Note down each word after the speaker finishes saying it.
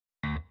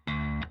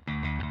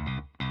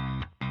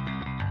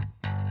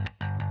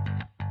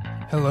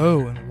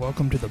Hello and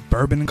welcome to the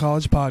Bourbon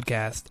College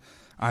Podcast.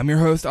 I'm your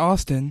host,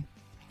 Austin.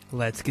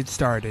 Let's get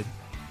started.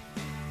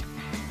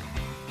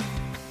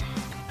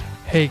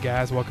 Hey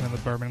guys, welcome to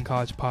the Bourbon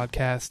College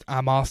Podcast.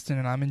 I'm Austin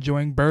and I'm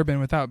enjoying bourbon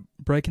without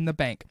breaking the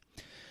bank.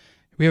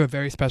 We have a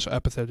very special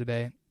episode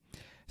today.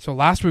 So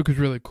last week was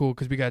really cool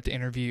because we got to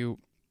interview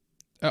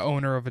an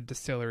owner of a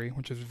distillery,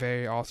 which was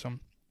very awesome.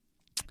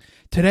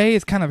 Today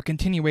is kind of a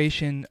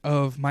continuation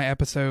of my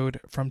episode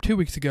from 2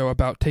 weeks ago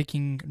about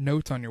taking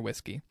notes on your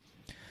whiskey.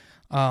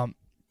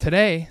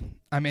 Today,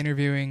 I'm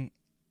interviewing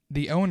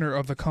the owner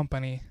of the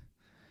company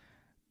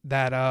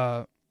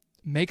that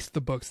makes the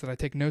books that I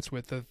take notes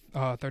with, the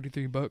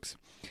 33 books.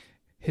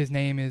 His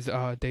name is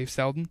Dave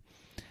Selden,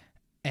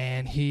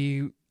 and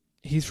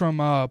he's from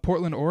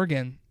Portland,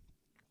 Oregon,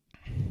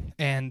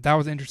 and that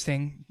was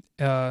interesting,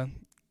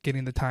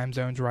 getting the time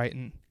zones right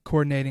and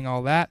coordinating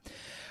all that.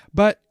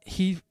 But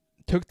he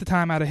took the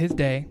time out of his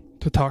day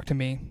to talk to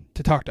me,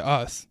 to talk to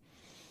us.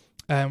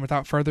 And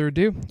without further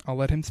ado, I'll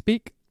let him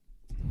speak.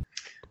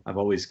 I've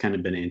always kind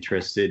of been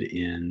interested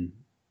in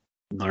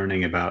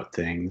learning about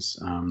things.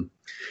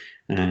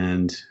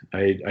 And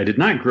I did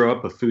not grow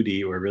up a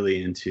foodie or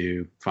really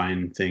into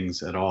fine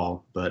things at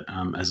all. But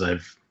as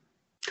I've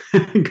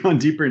gone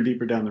deeper and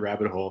deeper down the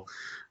rabbit hole,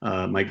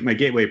 my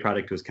gateway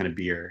product was kind of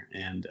beer.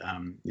 And,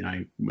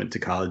 I went to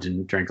college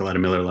and drank a lot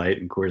of Miller Lite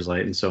and Coors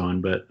Light and so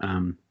on. But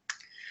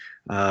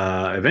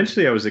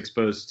eventually I was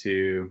exposed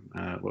to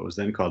what was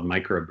then called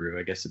microbrew.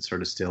 I guess it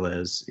sort of still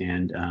is.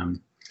 And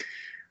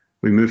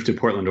we moved to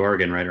Portland,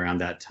 Oregon right around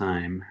that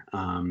time.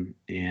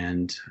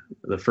 And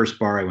the first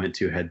bar I went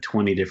to had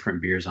 20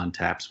 different beers on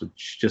taps,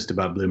 which just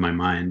about blew my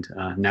mind.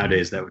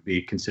 Nowadays, that would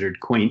be considered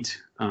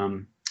quaint.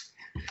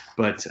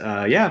 But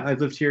I've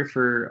lived here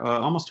for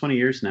almost 20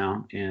 years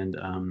now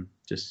and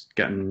just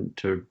gotten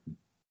to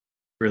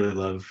really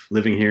love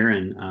living here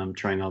and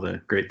trying all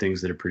the great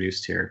things that are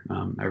produced here.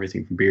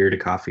 Everything from beer to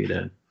coffee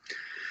to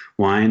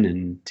wine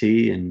and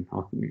tea and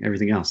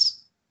everything else.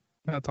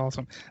 That's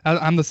awesome.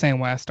 I'm the same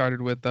way. I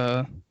started with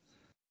the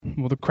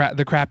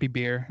crappy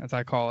beer, as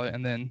I call it,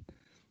 and then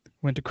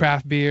went to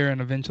craft beer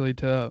and eventually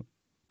to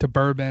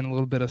bourbon, a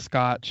little bit of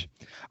scotch.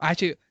 I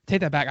actually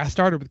take that back. I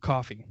started with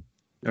coffee.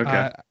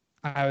 Okay.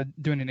 I was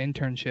doing an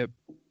internship,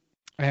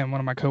 and one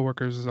of my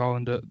coworkers was all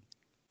into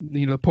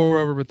pour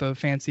over with the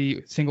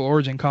fancy single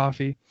origin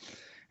coffee,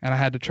 and I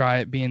had to try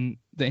it. Being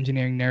the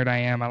engineering nerd I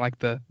am, I like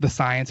the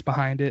science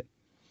behind it,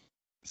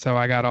 so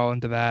I got all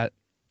into that.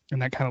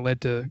 And that kind of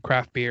led to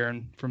craft beer,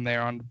 and from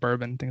there on to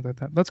bourbon, things like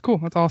that. That's cool.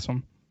 That's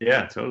awesome.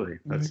 Yeah, totally.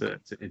 That's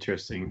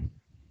interesting.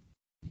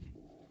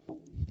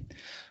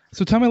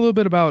 So tell me a little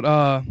bit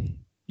about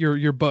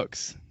your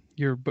books,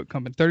 your book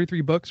company.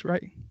 33 books,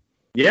 right?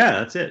 Yeah,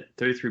 that's it.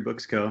 33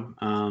 books go.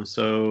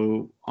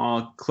 So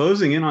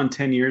closing in on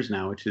 10 years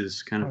now, which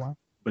is kind of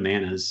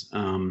bananas.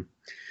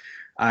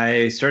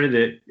 I started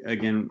it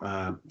again,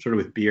 sort of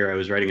with beer. I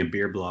was writing a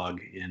beer blog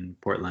in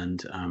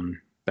Portland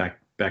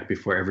back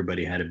before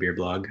everybody had a beer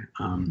blog.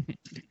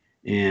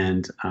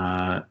 And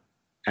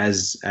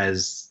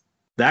as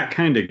that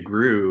kind of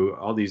grew,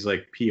 all these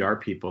like PR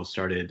people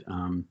started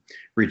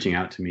reaching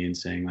out to me and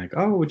saying like,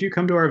 oh, would you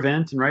come to our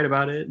event and write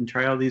about it and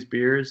try all these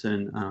beers?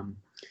 And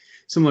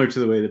similar to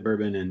the way the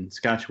bourbon and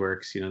scotch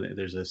works,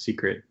 there's a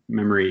secret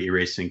memory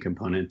erasing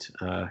component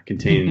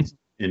contained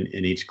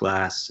in each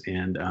glass.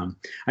 And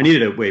I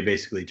needed a way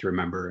basically to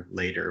remember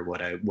later what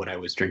I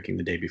was drinking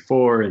the day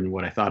before and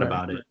what I thought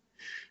about it.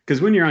 Because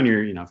when you're on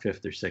your,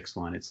 fifth or sixth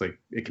one, it's like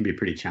it can be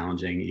pretty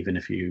challenging, even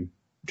if you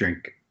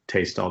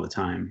taste all the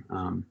time,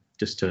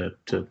 just to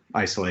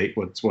isolate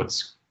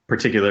what's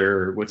particular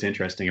or what's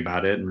interesting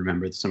about it and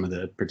remember some of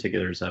the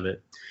particulars of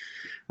it.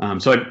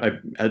 So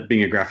I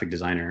being a graphic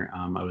designer,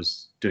 I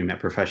was doing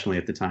that professionally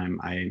at the time.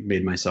 I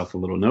made myself a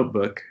little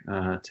notebook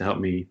to help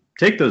me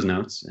take those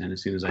notes. And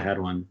as soon as I had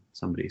one,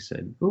 somebody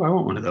said, "Oh, I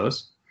want one of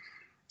those."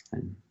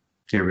 And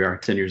here we are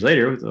 10 years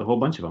later with a whole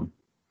bunch of them.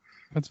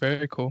 That's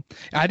very cool.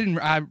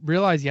 I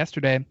realized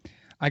yesterday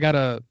I got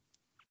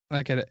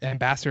an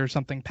ambassador or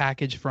something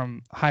package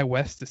from High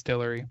West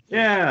Distillery.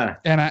 Yeah.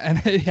 And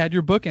it had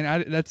your book in.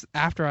 That's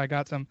after I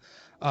got some.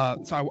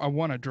 So I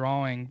won a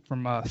drawing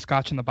from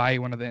Scotch in the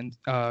Bayou, one of the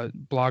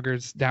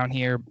bloggers down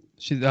here.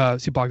 She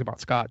blogs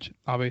about Scotch,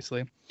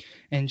 obviously,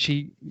 and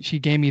she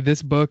gave me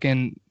this book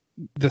and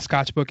the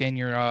Scotch book and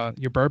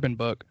your bourbon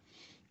book,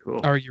 cool.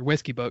 Or your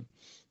whiskey book.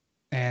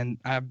 And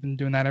I've been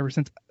doing that ever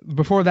since.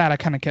 Before that, I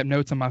kind of kept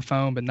notes on my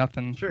phone, but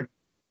nothing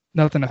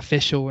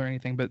official or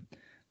anything. But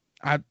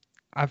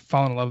I've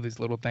fallen in love with these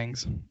little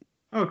things.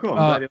 Oh, cool! I'm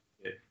glad you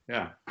liked it.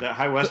 Yeah, that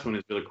High West one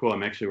is really cool.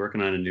 I'm actually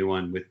working on a new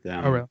one with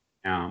them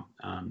now.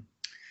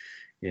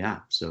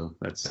 So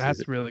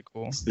that's really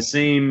cool. It's the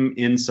same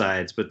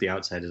insides, but the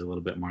outside is a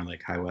little bit more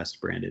like High West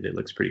branded. It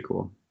looks pretty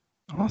cool.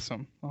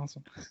 Awesome.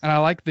 And I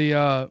like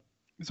the.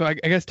 So I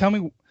guess tell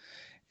me.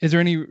 Is there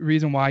any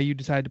reason why you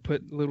decided to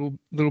put little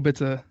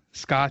bits of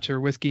scotch or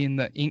whiskey in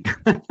the ink?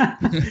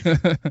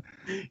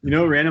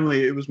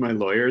 Randomly, it was my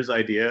lawyer's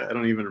idea. I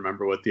don't even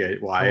remember why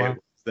it was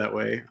that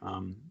way.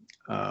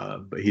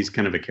 But he's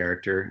kind of a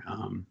character.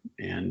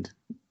 and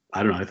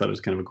I don't know. I thought it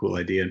was kind of a cool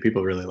idea, and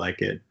people really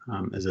like it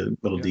as a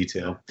little Yeah.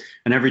 detail.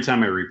 And every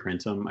time I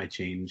reprint them, I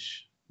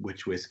change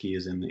which whiskey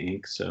is in the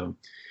ink. So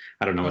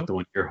I don't know what the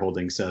one you're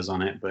holding says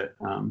on it, but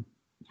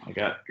I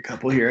got a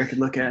couple here I could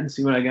look at and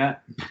see what I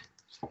got.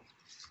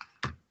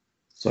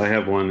 So I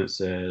have one that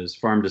says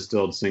farm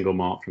distilled single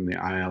malt from the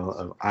Isle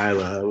of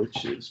Isla,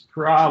 which is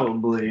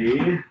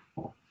probably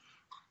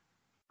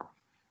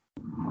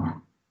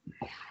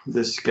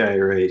this guy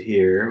right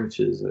here, which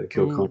is a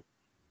Kilcone.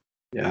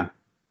 Yeah,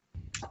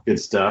 good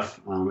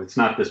stuff. It's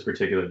not this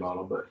particular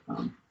bottle, but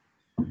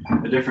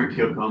a different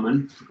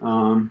Kilcoman.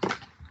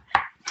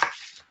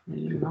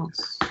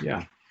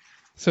 Yeah.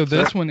 So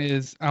this one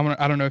is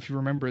I don't know if you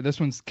remember. This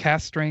one's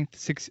cask strength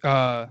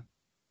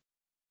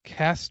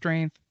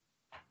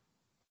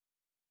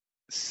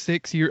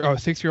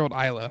 6-year-old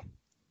Isla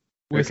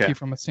whiskey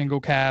from a single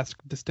cask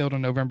distilled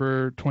in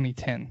November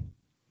 2010.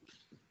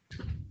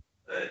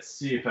 Let's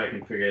see if I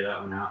can figure that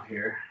one out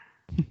here.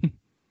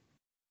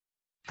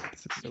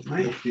 So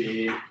might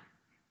be.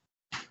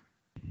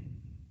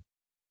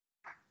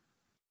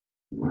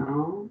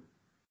 No.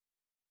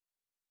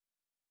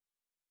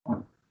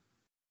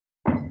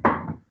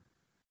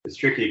 It's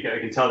tricky. I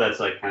can tell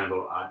that's like kind of an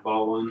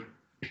oddball one.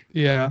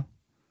 Yeah.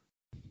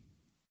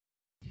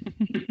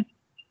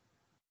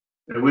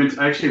 I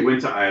actually went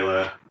to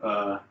Isla,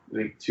 I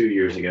think 2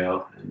 years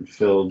ago, and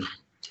filled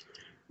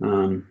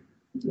a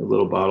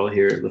little bottle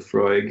here at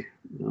Lefroy.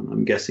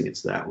 I'm guessing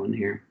it's that one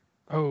here.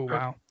 Oh,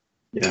 wow.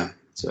 Yeah.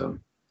 So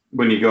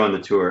when you go on the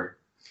tour,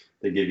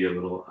 they give you a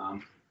little.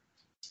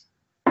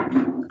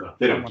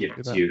 They don't give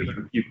it to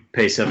you. You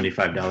pay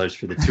 $75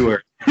 for the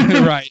tour.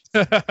 Right.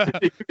 You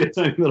get a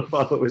tiny little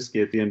bottle of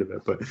whiskey at the end of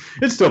it, but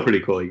it's still pretty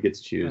cool. You get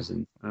to choose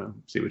and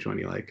see which one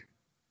you like.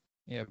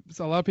 Yeah.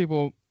 So a lot of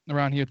people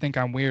around here think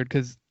I'm weird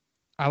because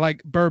I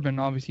like bourbon,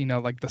 obviously,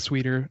 like the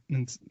sweeter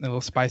and the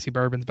little spicy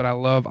bourbons, but I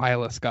love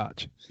Isla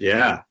Scotch.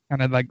 Yeah.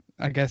 And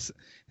I guess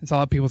it's a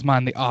lot of people's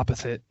mind the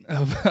opposite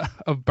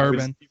of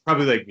bourbon.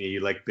 Probably like me,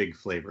 you like big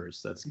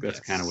flavors. That's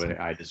kind of what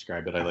I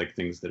describe it. I like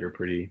things that are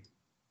pretty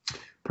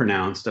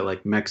pronounced. I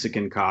like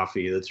Mexican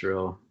coffee that's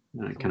real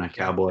kind of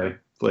cowboy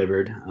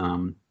flavored.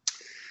 I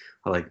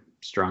like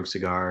strong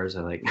cigars.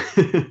 I like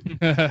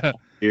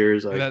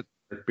beers. I like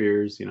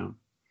beers,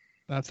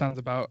 That sounds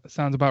about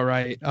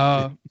right.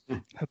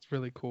 That's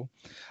really cool.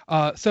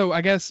 So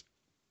I guess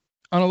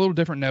on a little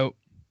different note,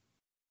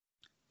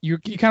 you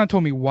kind of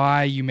told me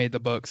why you made the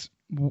books.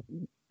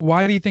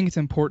 Why do you think it's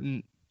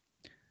important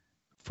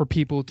for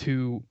people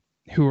who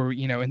are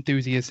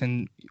enthusiasts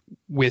in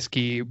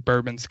whiskey,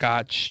 bourbon,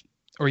 scotch,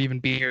 or even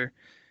beer?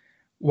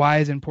 Why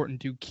is it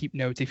important to keep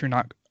notes if you're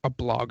not a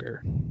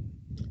blogger?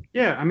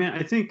 Yeah, I mean,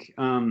 I think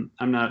I'm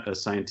not a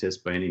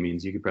scientist by any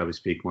means. You could probably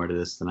speak more to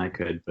this than I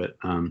could, but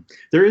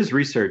there is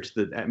research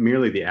that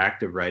merely the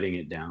act of writing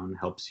it down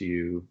helps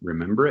you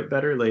remember it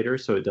better later.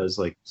 So it does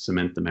like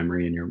cement the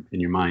memory in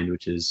your mind,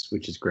 which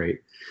is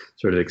great.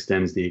 Sort of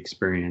extends the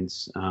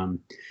experience, and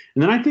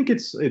then I think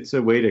it's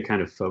a way to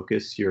kind of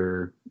focus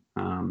your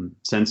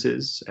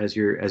senses as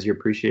you're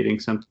appreciating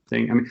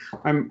something. I mean,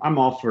 I'm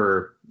all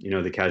for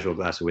the casual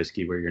glass of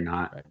whiskey where you're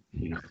not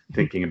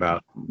thinking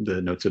about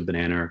the notes of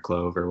banana or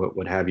clove or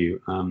what have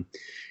you,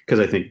 because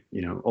I think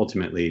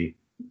ultimately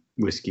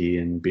whiskey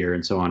and beer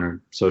and so on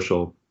are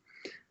social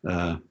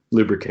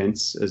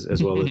lubricants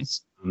as well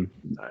as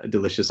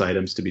delicious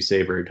items to be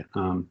savored.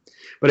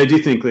 But I do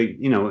think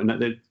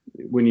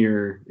when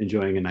you're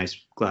enjoying a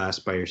nice glass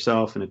by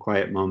yourself in a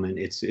quiet moment,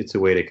 it's a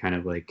way to kind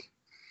of like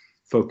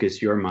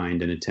focus your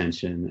mind and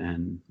attention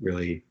and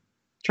really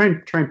try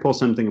and pull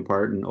something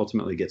apart and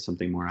ultimately get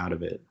something more out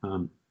of it.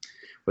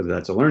 Whether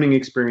that's a learning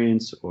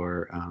experience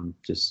or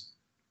just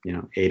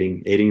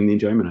aiding in the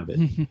enjoyment of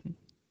it.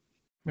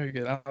 Very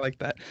good. I like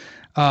that.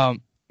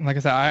 Like I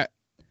said, I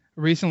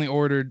recently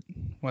ordered,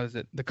 what is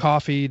it? The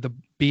coffee, the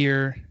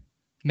beer,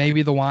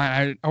 maybe the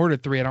wine. I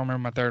ordered 3. I don't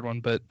remember my third one,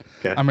 but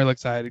okay. I'm really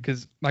excited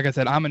because, like I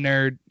said, I'm a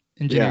nerd,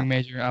 engineering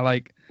major. I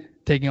like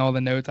taking all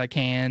the notes I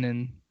can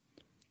and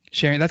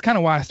sharing. That's kind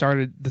of why I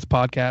started this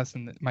podcast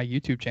and my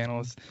YouTube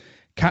channel.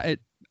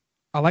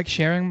 I like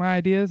sharing my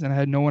ideas, and I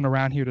had no one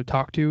around here to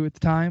talk to at the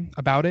time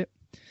about it.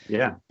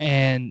 Yeah.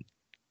 And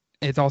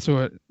it's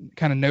also a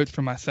kind of notes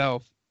for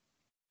myself.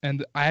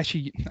 And I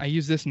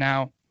use this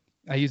now.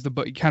 I use the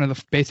book, kind of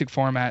the basic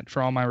format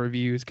for all my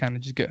reviews, kind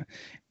of just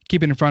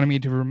keep it in front of me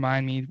to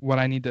remind me what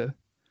I need to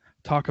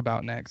talk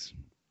about next.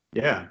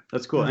 Yeah,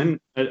 that's cool. And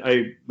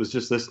I was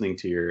just listening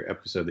to your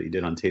episode that you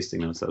did on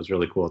tasting notes. That was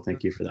really cool.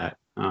 Thank you for that.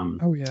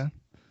 Oh yeah.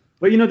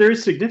 But there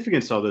is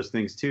significance to all those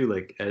things too.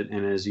 Like,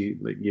 and as you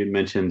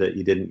mentioned that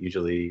you didn't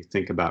usually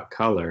think about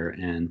color,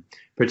 and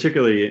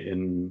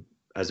particularly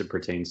as it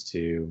pertains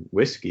to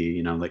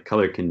whiskey, like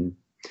color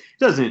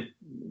doesn't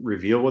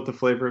reveal what the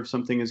flavor of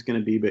something is going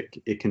to be, but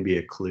it can be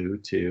a clue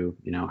to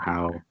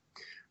how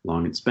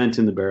long it's spent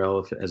in the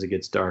barrel, as it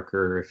gets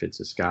darker, if it's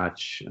a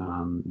scotch,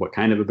 what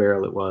kind of a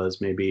barrel it was,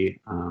 maybe.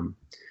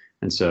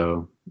 And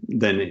so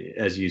then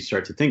as you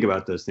start to think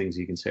about those things,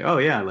 you can say, oh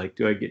yeah, like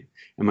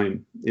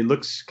it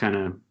looks kind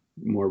of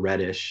more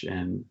reddish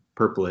and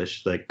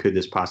purplish. Like, could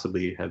this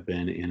possibly have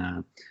been in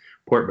a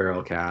port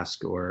barrel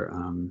cask or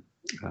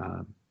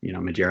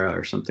Madeira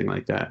or something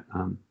like that?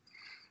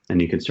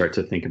 And you can start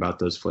to think about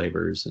those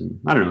flavors. And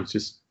I don't know, it's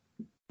just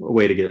a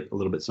way to get a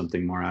little bit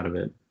something more out of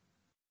it.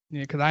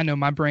 Yeah, because I know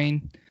my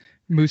brain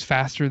moves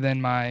faster than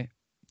my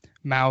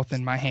mouth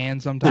and my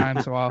hands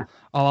sometimes, so I'll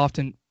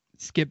often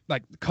skip,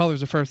 like, colors.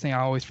 The first thing I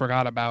always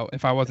forgot about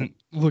if I wasn't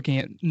looking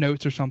at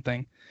notes or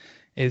something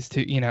is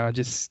to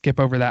just skip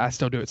over that. I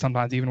still do it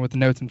sometimes even with the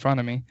notes in front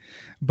of me,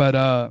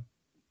 but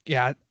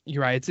yeah,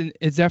 you're right.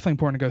 It's definitely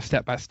important to go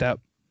step by step,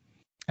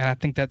 and I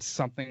think that's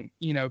something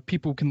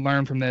people can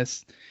learn from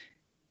this.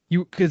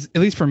 Because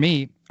at least for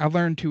me, I've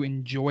learned to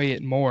enjoy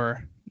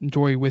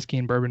whiskey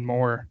and bourbon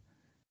more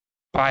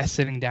by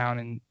sitting down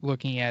and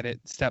looking at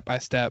it step by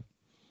step.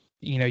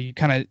 You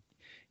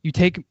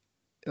take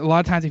a lot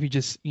of times, if you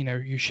just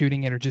you're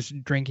shooting it or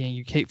just drinking,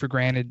 you take for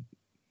granted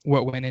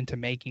what went into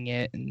making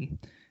it and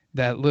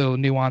that little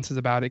nuances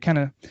about it. Kind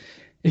of,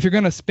 if you're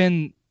going to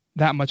spend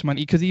that much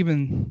money, because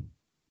even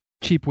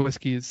cheap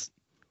whiskey is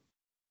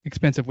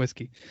expensive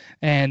whiskey,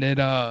 and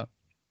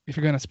if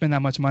you're going to spend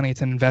that much money,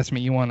 it's an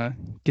investment. You want to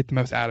get the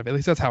most out of it. At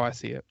least that's how I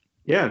see it.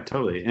 Yeah,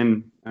 totally.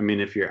 And I mean,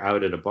 if you're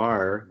out at a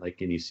bar,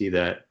 like, and you see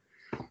that,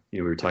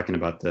 we were talking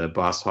about the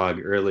Boss Hog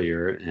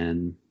earlier,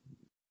 and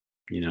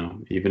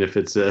even if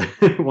it's a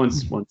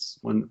once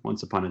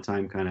upon a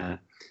time kind of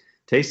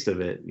taste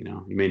of it,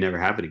 you may never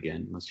have it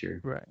again unless you're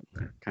right.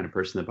 the kind of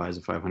person that buys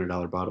a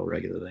 $500 bottle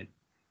regularly.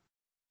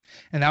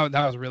 And that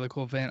was a really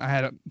cool event. I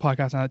had a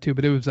podcast on it too,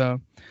 but it was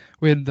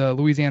we had the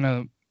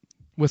Louisiana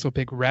Whistle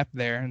Pig rep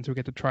there, and so we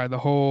get to try the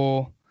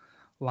whole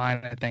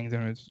line of things,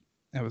 and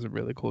it was a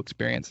really cool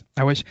experience.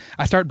 I wish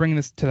I started bringing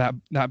this to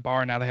that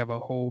bar. Now they have a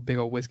whole big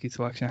old whiskey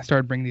selection. I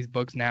started bringing these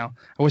books now.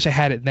 I wish I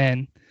had it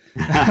then.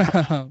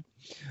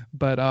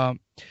 But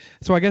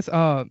so I guess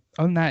other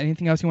than that,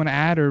 anything else you want to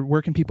add, or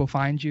where can people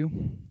find you?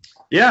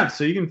 Yeah,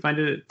 so you can find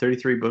it at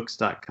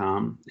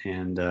 33books.com,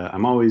 and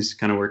I'm always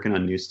kind of working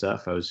on new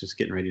stuff. I was just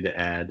getting ready to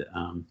add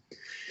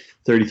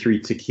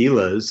 33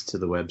 tequilas to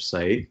the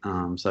website,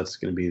 so that's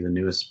going to be the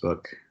newest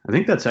book. I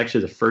think that's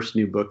actually the first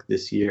new book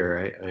this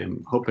year.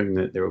 I'm hoping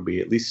that there will be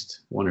at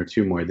least one or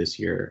two more this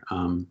year.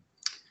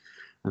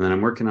 And then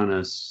I'm working on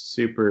a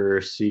super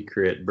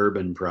secret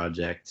bourbon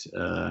project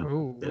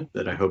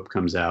that I hope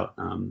comes out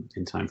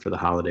in time for the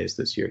holidays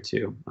this year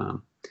too.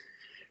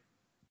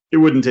 It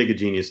wouldn't take a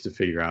genius to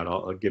figure out.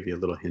 I'll give you a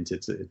little hint.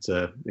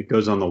 It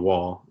goes on the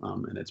wall,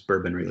 and it's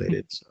bourbon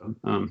related. So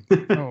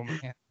oh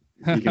man,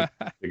 you can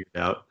figure it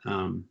out.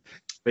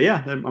 But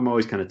yeah, I'm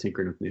always kind of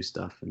tinkering with new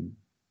stuff, and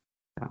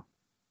yeah.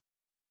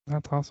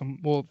 That's awesome.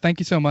 Well, thank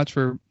you so much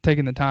for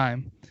taking the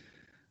time.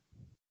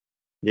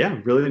 Yeah,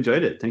 really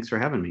enjoyed it. Thanks for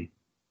having me.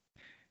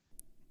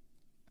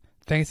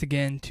 Thanks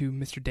again to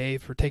Mr.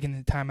 Dave for taking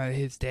the time out of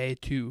his day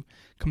to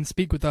come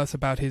speak with us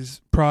about his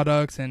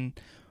products and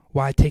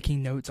why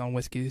taking notes on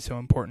whiskey is so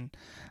important.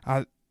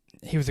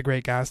 He was a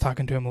great guy. I was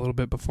talking to him a little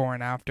bit before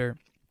and after.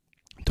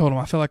 I told him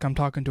I feel like I'm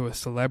talking to a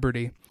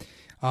celebrity.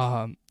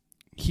 You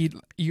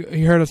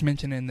heard us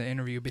mention in the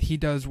interview, but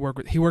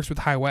he works with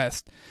High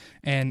West,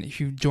 and if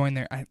you join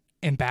their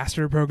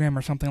ambassador program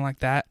or something like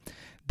that,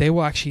 they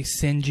will actually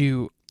send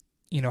you,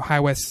 High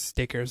West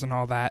stickers and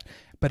all that,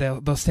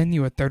 but they'll send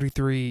you a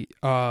 33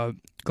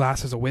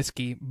 glasses of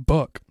whiskey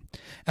book.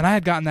 And I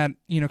had gotten that,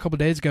 a couple of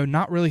days ago,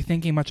 not really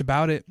thinking much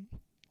about it,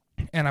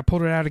 and I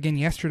pulled it out again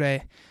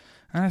yesterday,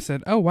 and I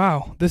said, "Oh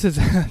wow, this is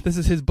this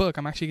is his book.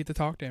 I'm actually get to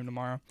talk to him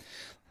tomorrow,"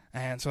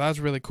 and so that was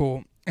really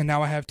cool. And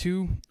now I have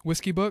 2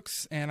 whiskey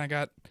books, and I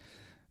got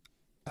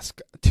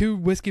 2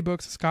 whiskey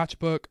books, a Scotch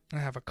book,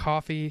 and I have a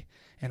coffee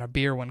and a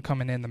beer one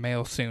coming in the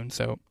mail soon.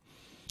 So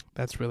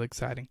that's really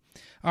exciting.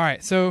 All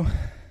right, so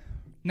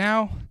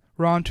now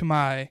we're on to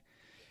my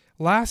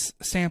last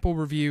sample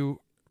review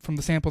from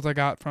the samples I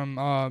got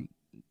from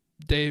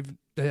David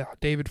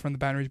from the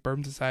Baton Rouge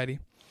Bourbon Society.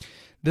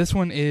 This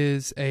one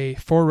is a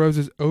Four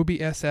Roses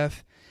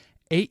OBSF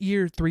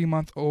 8-year,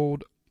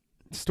 3-month-old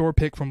store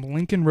pick from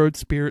Lincoln Road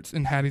Spirits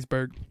in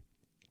Hattiesburg.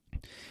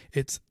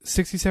 It's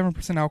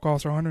 67% alcohol,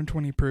 so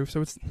 120 proof.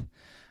 So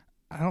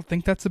I don't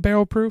think that's a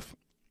barrel proof.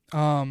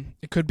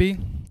 It could be.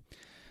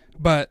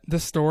 But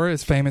this store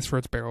is famous for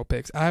its barrel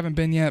picks. I haven't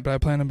been yet, but I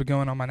plan on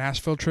going on my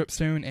Nashville trip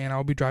soon, and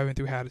I'll be driving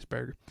through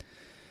Hattiesburg.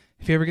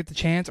 If you ever get the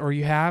chance, or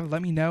you have,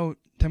 let me know.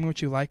 Tell me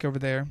what you like over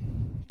there.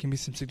 Give me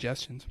some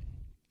suggestions.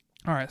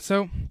 All right,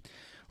 so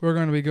we're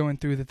going to be going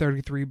through the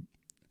 33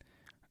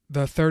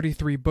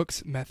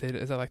 books method,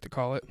 as I like to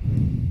call it.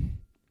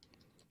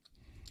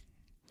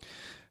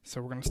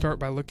 So we're going to start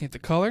by looking at the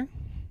color.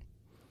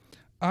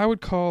 I would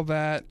call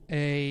that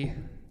I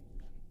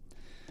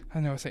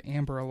know I say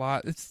amber a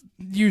lot. It's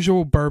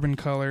usual bourbon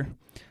color.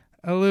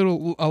 A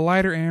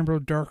lighter amber,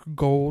 dark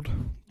gold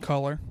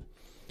color.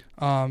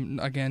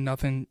 Again,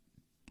 nothing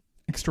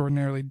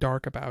extraordinarily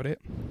dark about it.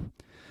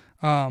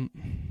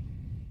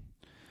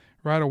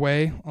 Right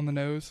away on the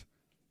nose,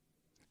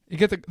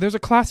 there's a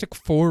classic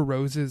Four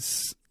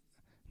Roses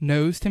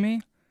nose to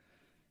me.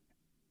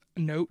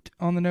 Note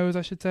on the nose,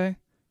 I should say.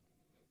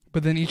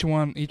 But then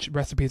each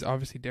recipe is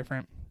obviously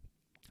different.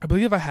 I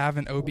believe I have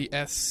an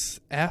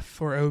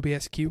OBSF or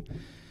OBSQ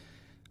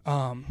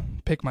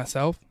pick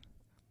myself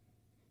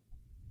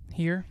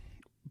here,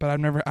 but I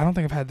don't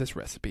think I've had this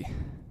recipe.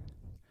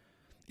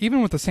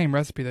 Even with the same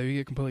recipe, though, you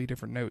get completely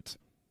different notes.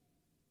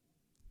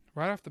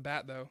 Right off the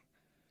bat, though,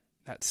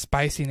 that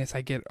spiciness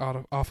I get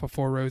off of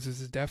Four Roses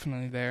is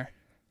definitely there.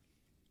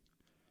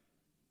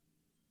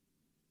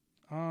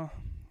 I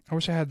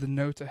wish I had the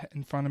notes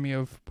in front of me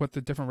of what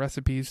the different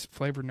recipes'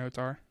 flavor notes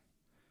are.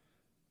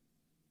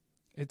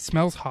 It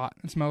smells hot.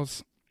 It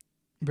smells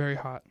very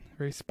hot.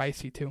 Very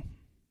spicy, too.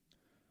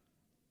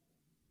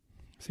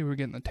 Let's see what we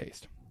get in the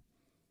taste.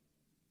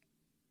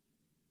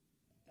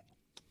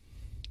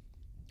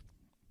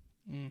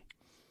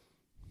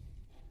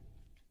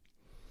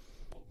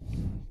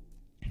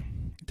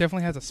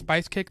 Definitely has a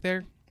spice kick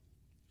there.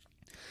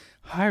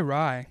 High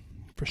rye,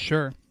 for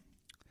sure.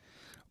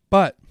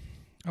 But,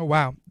 oh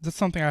wow, this is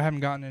something I haven't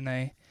gotten in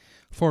a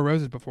Four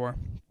Roses before.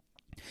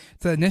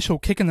 It's the initial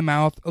kick in the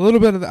mouth. A little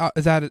bit of that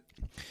is A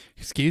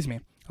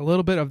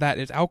little bit of that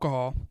is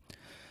alcohol,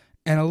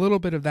 and a little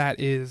bit of that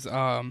is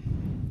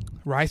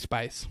rye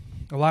spice.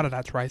 A lot of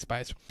that's rye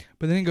spice,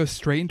 but then it goes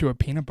straight into a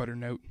peanut butter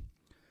note.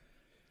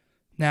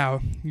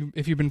 Now,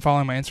 if you've been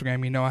following my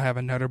Instagram, you know I have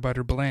a Nutter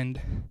Butter blend.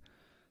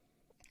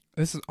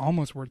 This is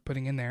almost worth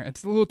putting in there.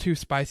 It's a little too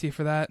spicy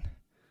for that.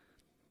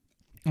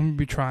 I'm going to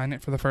be trying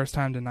it for the first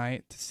time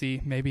tonight to see.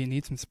 Maybe it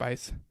needs some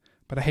spice.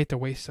 But I hate to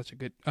waste such a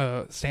good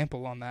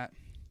sample on that.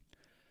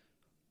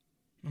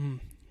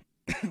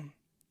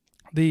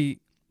 The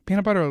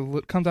peanut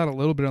butter comes out a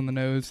little bit on the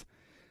nose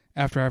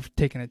after I've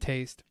taken a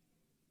taste.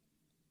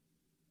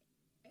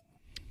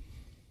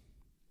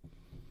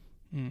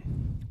 A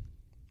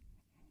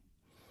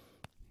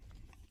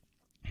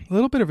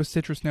little bit of a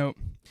citrus note.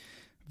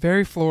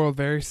 Very floral,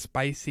 very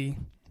spicy.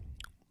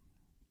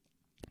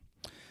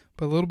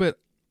 But a little bit,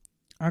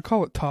 I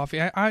call it toffee.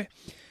 I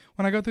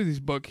when I go through these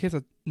books, here's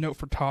a note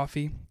for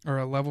toffee, or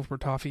a level for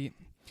toffee.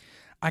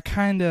 I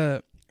kind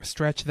of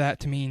stretch that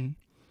to mean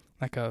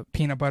like a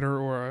peanut butter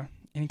or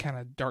any kind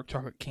of dark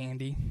chocolate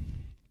candy.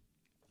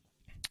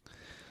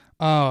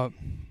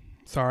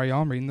 Sorry,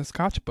 y'all, I'm reading the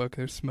Scotch book.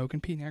 There's Smoke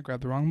and Peanut. I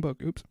grabbed the wrong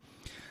book. Oops.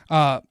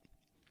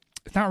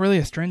 It's not really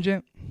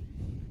astringent.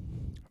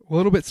 A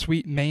little bit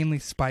sweet, mainly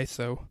spice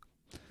though.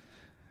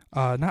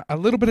 Not a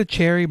little bit of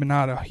cherry, but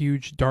not a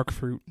huge dark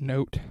fruit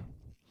note.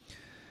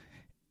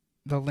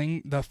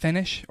 The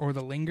finish or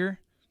the linger.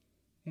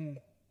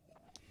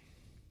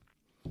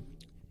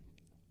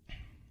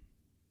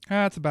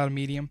 It's about a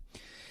medium.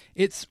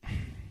 It's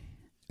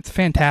a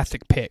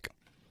fantastic pick.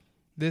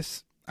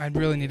 This I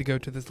really need to go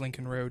to this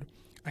Lincoln Road.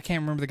 I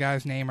can't remember the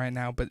guy's name right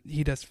now, but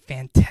he does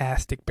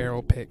fantastic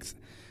barrel picks.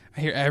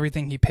 I hear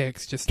everything he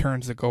picks just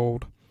turns to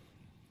gold.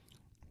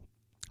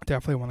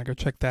 Definitely want to go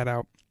check that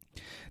out.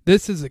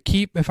 This is a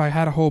keep if I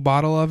had a whole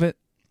bottle of it.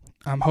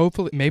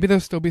 Hopefully, maybe there'll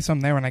still be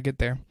some there when I get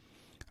there.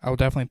 I will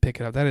definitely pick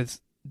it up. That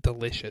is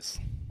delicious.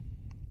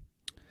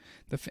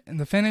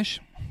 The finish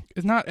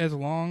is not as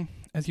long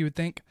as you would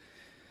think.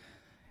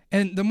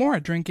 And the more I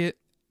drink it,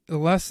 the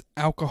less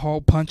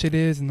alcohol punch it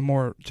is, and the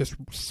more just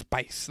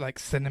spice, like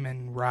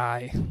cinnamon,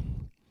 rye.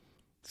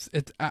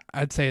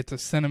 I'd say it's a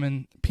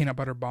cinnamon peanut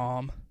butter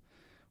bomb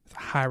with a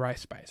high rye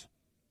spice.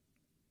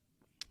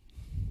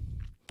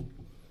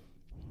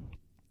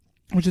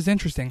 Which is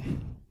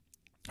interesting.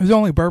 It's the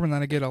only bourbon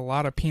that I get a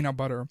lot of peanut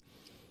butter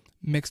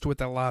mixed with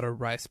a lot of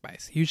rye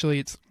spice. Usually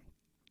it's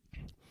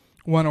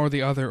one or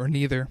the other or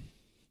neither.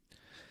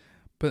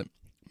 But,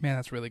 man,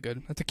 that's really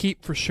good. That's a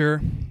keep for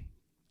sure.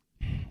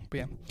 But,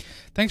 yeah.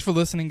 Thanks for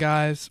listening,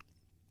 guys.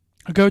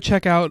 Go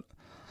check out,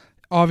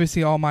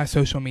 obviously, all my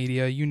social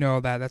media. You know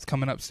that. That's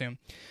coming up soon.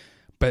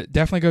 But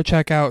definitely go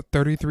check out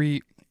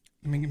 33...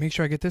 Let me make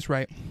sure I get this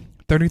right.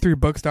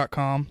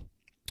 33books.com.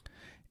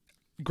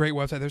 Great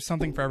website. There's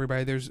something for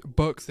everybody. There's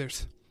books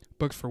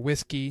for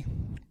whiskey,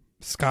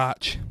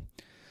 scotch,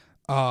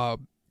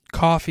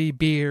 coffee,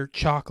 beer,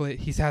 chocolate.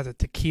 He has a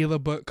tequila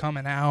book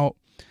coming out.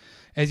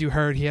 As you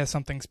heard, he has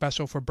something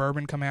special for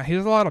bourbon coming out. He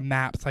has a lot of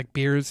maps, like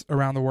beers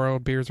around the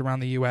world, beers around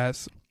the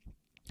U.S.,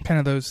 kind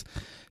of those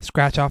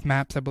scratch-off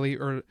maps, I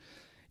believe. Or,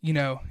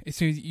 as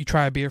soon as you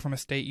try a beer from a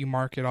state, you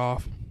mark it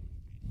off.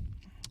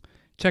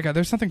 Check out.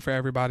 There's something for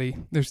everybody.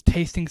 There's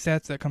tasting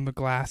sets that come with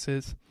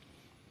glasses.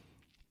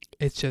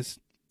 It's just...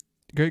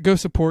 Go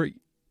support,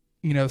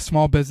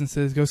 small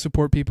businesses. Go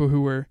support people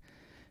who are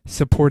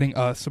supporting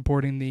us,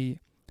 supporting the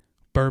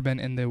bourbon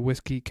and the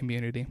whiskey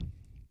community.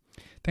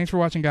 Thanks for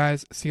watching,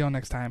 guys. See y'all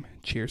next time.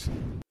 Cheers.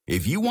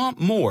 If you want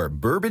more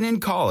Bourbon in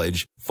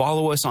College,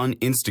 follow us on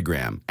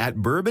Instagram at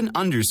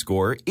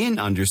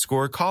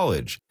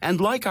bourbon_in_college and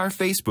like our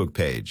Facebook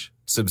page.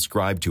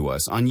 Subscribe to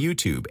us on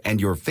YouTube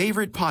and your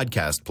favorite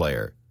podcast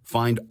player.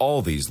 Find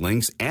all these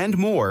links and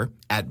more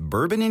at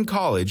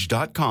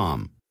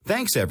bourbonincollege.com.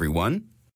 Thanks, everyone.